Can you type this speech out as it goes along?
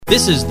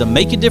This is the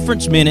Make a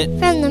Difference Minute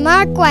from the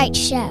Mark White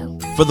Show.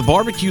 For the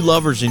barbecue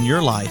lovers in your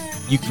life,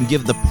 you can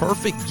give the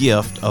perfect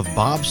gift of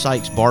Bob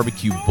Sykes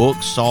Barbecue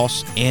book,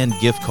 sauce, and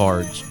gift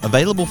cards.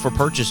 Available for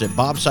purchase at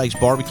Bob Sykes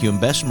Barbecue in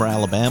Bessemer,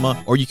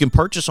 Alabama, or you can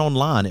purchase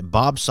online at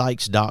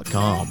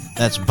bobsykes.com.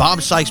 That's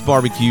Bob Sykes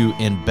Barbecue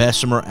in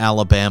Bessemer,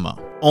 Alabama.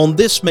 On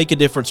this Make a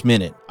Difference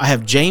Minute, I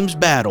have James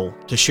Battle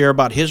to share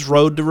about his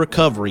road to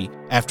recovery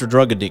after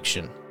drug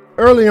addiction.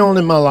 Early on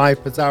in my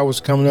life, as I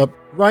was coming up,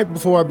 right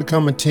before I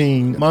become a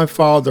teen, my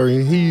father,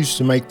 he used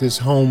to make this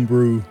home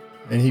brew,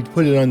 and he'd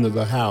put it under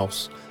the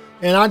house.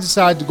 And I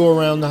decided to go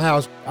around the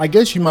house. I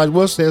guess you might as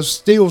well say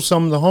steal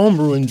some of the home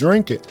brew and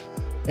drink it.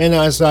 And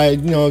as I,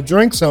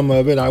 drank some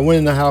of it, I went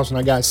in the house and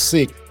I got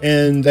sick.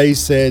 And they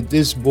said,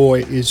 this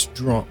boy is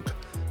drunk.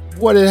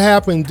 What had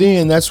happened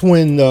then, that's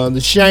when the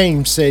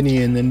shame set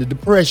in and the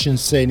depression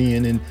set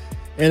in.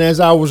 And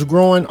as I was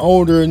growing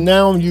older,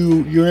 now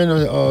you're in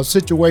a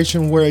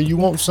situation where you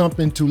want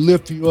something to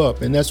lift you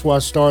up. And that's why I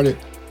started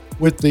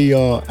with the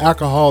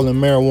alcohol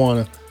and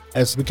marijuana.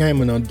 As I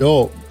became an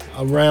adult,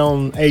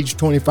 around age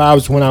 25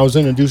 is when I was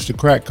introduced to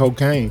crack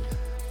cocaine.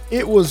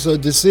 It was a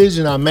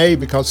decision I made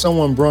because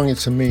someone brought it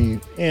to me,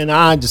 and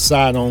I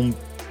decided on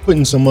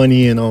putting some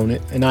money in on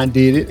it, and I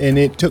did it, and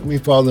it took me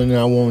farther than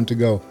I wanted to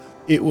go.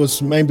 It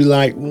was maybe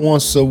like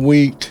once a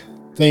week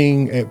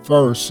thing at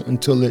first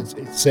until it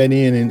set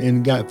in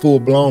and got full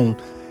blown,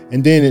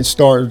 and then it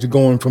started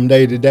going from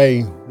day to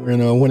day,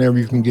 whenever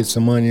you can get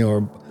some money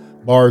or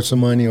borrow some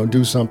money or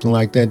do something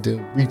like that to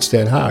reach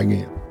that high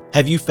again.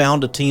 Have you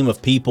found a team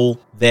of people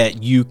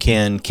that you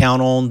can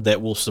count on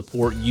that will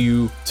support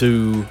you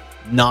to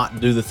not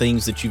do the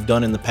things that you've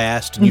done in the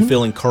past, and you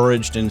feel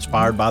encouraged and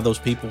inspired by those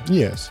people?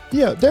 Yes.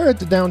 Yeah, they're at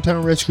the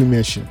Downtown Rescue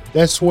Mission.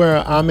 That's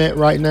where I'm at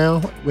right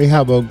now. We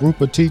have a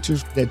group of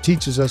teachers that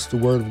teaches us the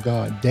Word of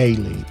God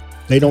daily.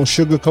 They don't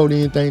sugarcoat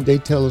anything. They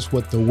tell us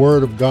what the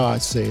Word of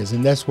God says,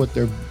 and that's what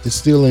they're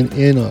distilling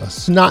in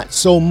us. Not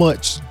so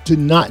much to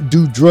not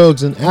do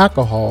drugs and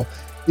alcohol,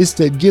 it's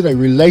to get a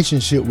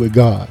relationship with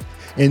God,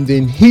 and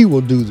then He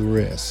will do the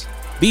rest.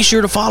 Be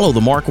sure to follow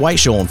The Mark White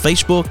Show on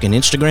Facebook and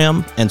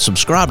Instagram, and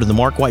subscribe to The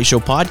Mark White Show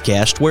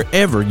podcast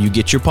wherever you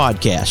get your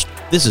podcast.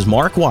 This is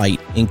Mark White,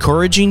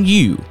 encouraging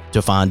you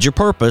to find your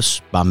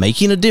purpose by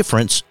making a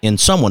difference in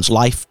someone's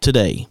life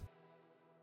today.